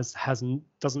technician doesn't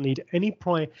need any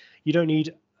prior. You don't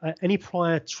need any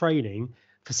prior training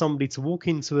for somebody to walk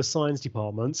into a science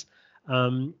department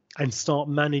and start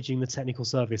managing the technical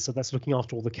service. So that's looking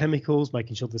after all the chemicals,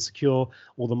 making sure they're secure,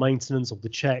 all the maintenance, all the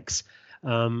checks,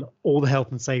 all the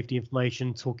health and safety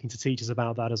information, talking to teachers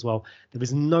about that as well. There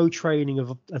is no training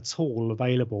at all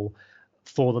available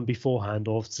for them beforehand,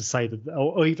 or to say that,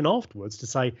 or even afterwards, to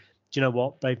say, do you know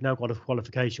what, they've now got a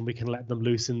qualification, we can let them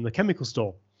loose in the chemical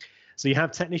store. So you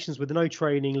have technicians with no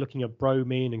training looking at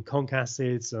bromine and conc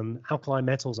acids and alkali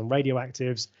metals and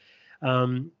radioactives,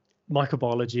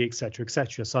 microbiology, et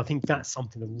cetera, So I think that's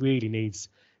something that really needs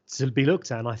to be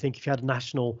looked at. And I think if you had a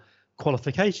national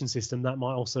qualification system, that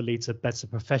might also lead to better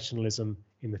professionalism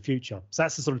in the future. So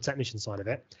that's the sort of technician side of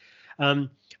it.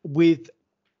 With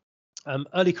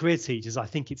early career teachers, I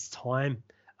think it's time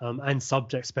and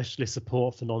subject specialist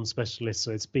support for non-specialists.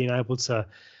 So it's being able to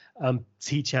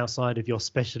teach outside of your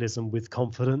specialism with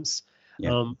confidence,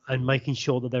 Yeah. and making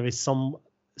sure that there is some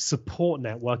support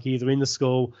network either in the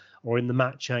school or in the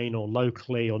mat chain or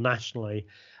locally or nationally,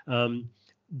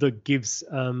 that gives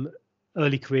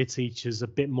early career teachers a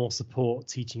bit more support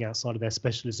teaching outside of their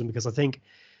specialism. Because I think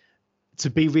to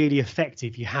be really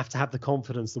effective, you have to have the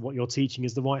confidence that what you're teaching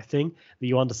is the right thing, that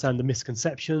you understand the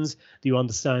misconceptions, that you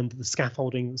understand the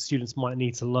scaffolding that students might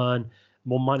need to learn,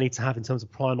 more might need to have in terms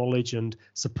of prior knowledge and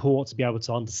support to be able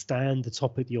to understand the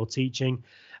topic that you're teaching.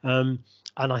 And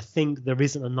I think there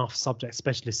isn't enough subject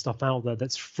specialist stuff out there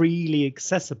that's freely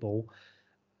accessible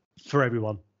for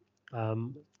everyone.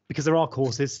 Because there are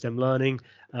courses, STEM Learning,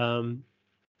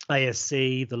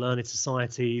 ASC, the Learned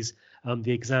Societies,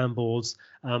 the exam boards,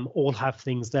 all have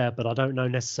things there, but I don't know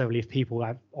necessarily if people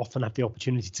often have the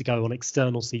opportunity to go on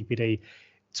external CPD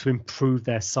to improve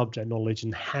their subject knowledge,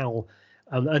 and how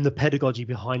and the pedagogy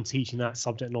behind teaching that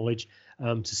subject knowledge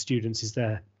to students is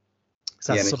there.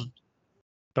 So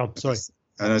that's sorry.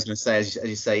 And I was going to say, as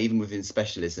you say, even within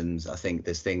specialisms, I think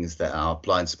there's things that are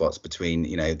blind spots between,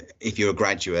 if you're a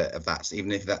graduate of that,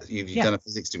 even if you've done a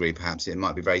physics degree, perhaps it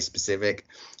might be very specific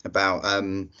about,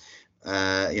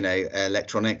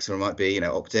 electronics, or it might be,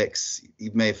 optics. You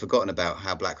may have forgotten about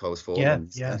how black holes form and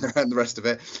the rest of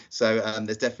it. So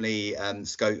there's definitely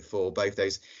scope for both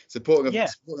those supporting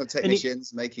of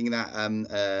technicians, making that,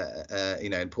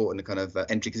 important kind of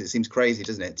entry, because it seems crazy,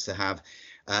 doesn't it, to have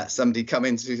somebody come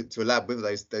into a lab with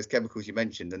those chemicals you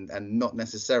mentioned, and not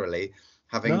necessarily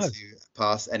having to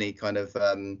pass any kind of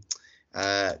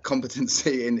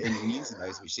competency in using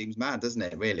those, which seems mad, doesn't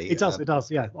it? Really, it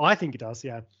does. Yeah, I think it does.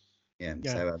 Yeah.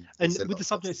 So, and with the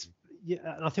subjects,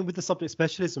 I think with the subject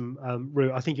specialism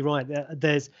route, I think you're right.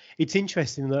 It's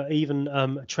interesting that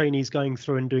even trainees going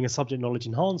through and doing a subject knowledge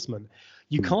enhancement,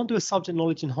 you can't do a subject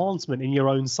knowledge enhancement in your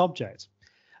own subject.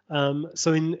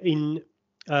 So in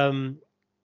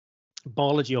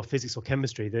biology or physics or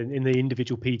chemistry, then in the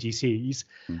individual PGCEs,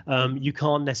 you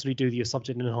can't necessarily do your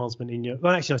subject enhancement in your,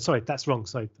 that's wrong.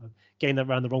 So I'm getting that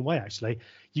around the wrong way, actually.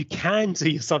 You can do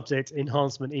your subject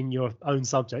enhancement in your own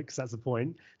subject, because that's the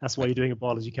point. That's why you're doing a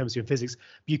biology, chemistry and physics.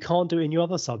 But you can't do it in your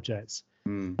other subjects.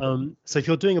 So if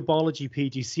you're doing a biology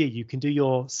PGCE, you can do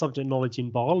your subject knowledge in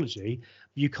biology,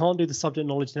 but you can't do the subject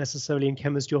knowledge necessarily in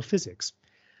chemistry or physics.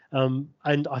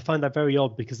 And I find that very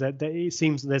odd, because it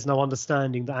seems there's no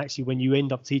understanding that actually when you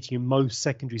end up teaching in most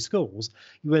secondary schools,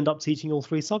 you end up teaching all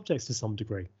three subjects to some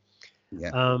degree.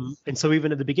 Yeah. And so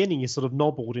even at the beginning, you're sort of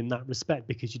nobbled in that respect,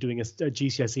 because you're doing a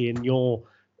GCSE in your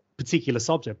particular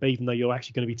subject, but even though you're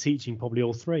actually going to be teaching probably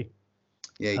all three.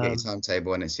 Yeah, you get your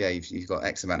timetable, and it's you've got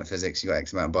X amount of physics, you've got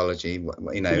X amount of biology,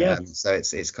 so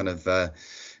it's kind of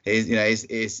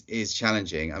is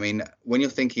challenging. I mean, when you're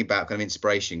thinking about kind of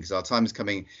inspiration, because our time is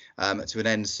coming to an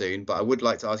end soon, but I would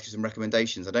like to ask you some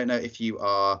recommendations. I don't know if you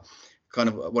are kind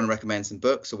of want to recommend some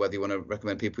books, or whether you want to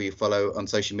recommend people you follow on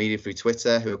social media through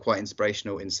Twitter who are quite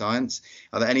inspirational in science.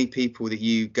 Are there any people that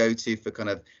you go to for kind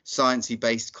of sciencey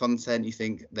based content you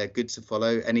think they're good to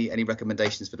follow? Any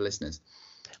recommendations for the listeners?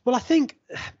 Well, I think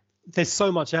there's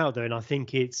so much out there, and I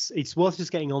think it's worth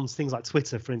just getting on things like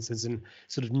Twitter, for instance, and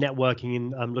sort of networking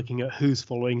and looking at who's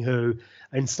following who,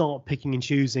 and start picking and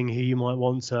choosing who you might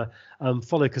want to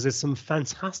follow, because there's some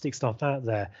fantastic stuff out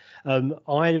there.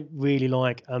 I really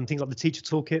like things like the Teacher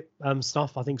Toolkit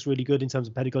stuff. I think is really good in terms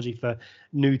of pedagogy for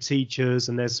new teachers,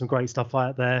 and there's some great stuff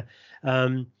out there.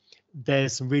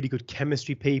 There's some really good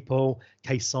chemistry people,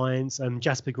 Case Science,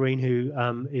 Jasper Green,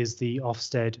 who is the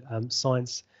Ofsted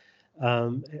science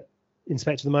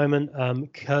inspector at the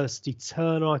moment, Kirsty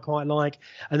Turner I quite like,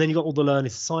 and then you've got all the learning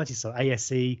societies, so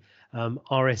ASE,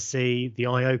 RSC, the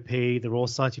IOP, the Royal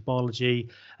Society of Biology,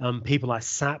 people like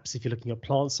SAPS if you're looking at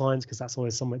plant science, because that's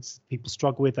always something people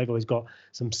struggle with. They've always got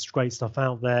some great stuff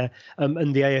out there,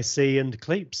 and the ASC and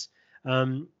CLEAPS.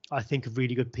 I think are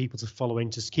really good people to follow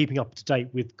in, just keeping up to date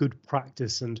with good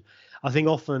practice. And I think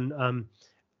often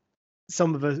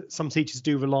some teachers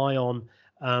do rely on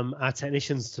our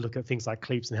technicians to look at things like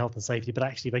CLEAPS and health and safety, but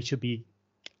actually they should be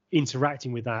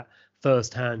interacting with that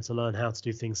firsthand to learn how to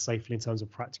do things safely in terms of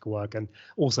practical work, and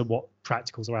also what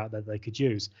practicals are out there that they could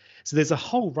use. So there's a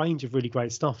whole range of really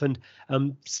great stuff, and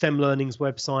STEM Learning's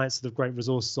websites, so there's great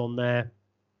resources on there.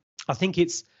 I think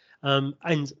it's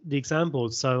and the exam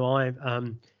boards. So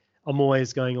I'm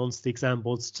always going on to the exam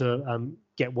boards to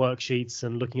get worksheets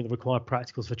and looking at the required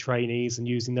practicals for trainees and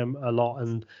using them a lot,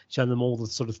 and showing them all the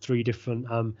sort of 3 different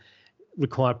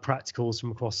required practicals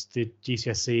from across the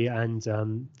GCSE and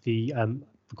the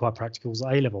required practicals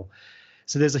at A-level.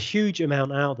 So there's a huge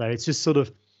amount out there. It's just sort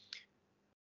of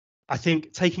I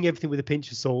think taking everything with a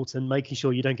pinch of salt and making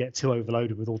sure you don't get too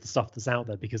overloaded with all the stuff that's out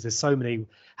there, because there's so many,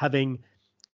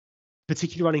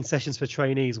 particularly running sessions for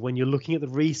trainees, when you're looking at the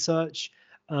research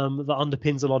that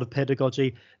underpins a lot of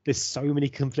pedagogy, there's so many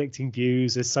conflicting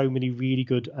views, there's so many really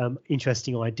good,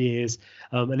 interesting ideas,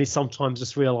 and it's sometimes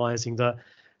just realizing that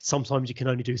sometimes you can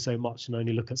only do so much and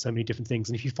only look at so many different things.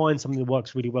 And if you find something that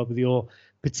works really well with your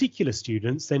particular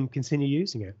students, then continue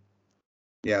using it.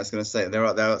 Yeah, I was going to say there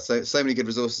are so many good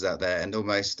resources out there, and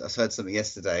almost I heard something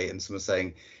yesterday, and someone was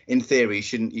saying, in theory,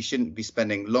 you shouldn't be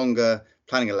spending longer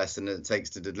planning a lesson than it takes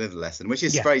to deliver the lesson, which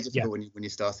is very difficult when you're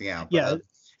starting out. But,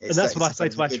 and that's what I say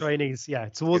to our trainees. Yeah,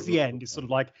 towards the end, it's sort of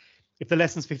like, if the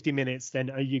lesson's 50 minutes, then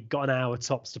you've got an hour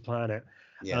tops to plan it.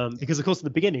 Because of course at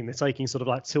the beginning they're taking sort of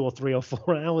like 2 or 3 or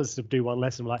 4 hours to do one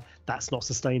lesson. We're like, that's not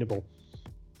sustainable.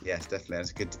 Yes, definitely.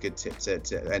 That's a good tip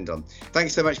to end on.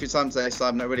 Thanks so much for your time today,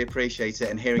 Simon. I really appreciate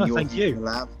it, and hearing your view in the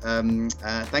lab.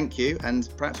 Thank you, and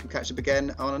perhaps we'll catch up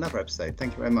again on another episode.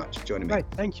 Thank you very much for joining me. Great,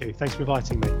 thank you. Thanks for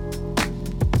inviting me.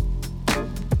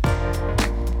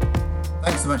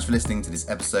 Thanks so much for listening to this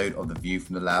episode of the View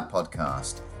from the Lab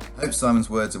podcast. I hope Simon's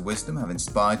words of wisdom have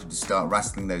inspired you to start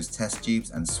wrestling those test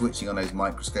tubes and switching on those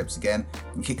microscopes again,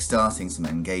 and kick-starting some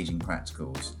engaging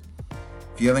practicals.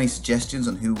 If you have any suggestions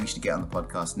on who we should get on the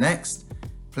podcast next,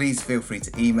 please feel free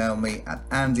to email me at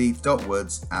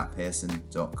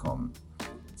andy.woods@pearson.com.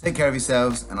 Take care of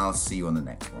yourselves, and I'll see you on the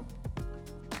next one.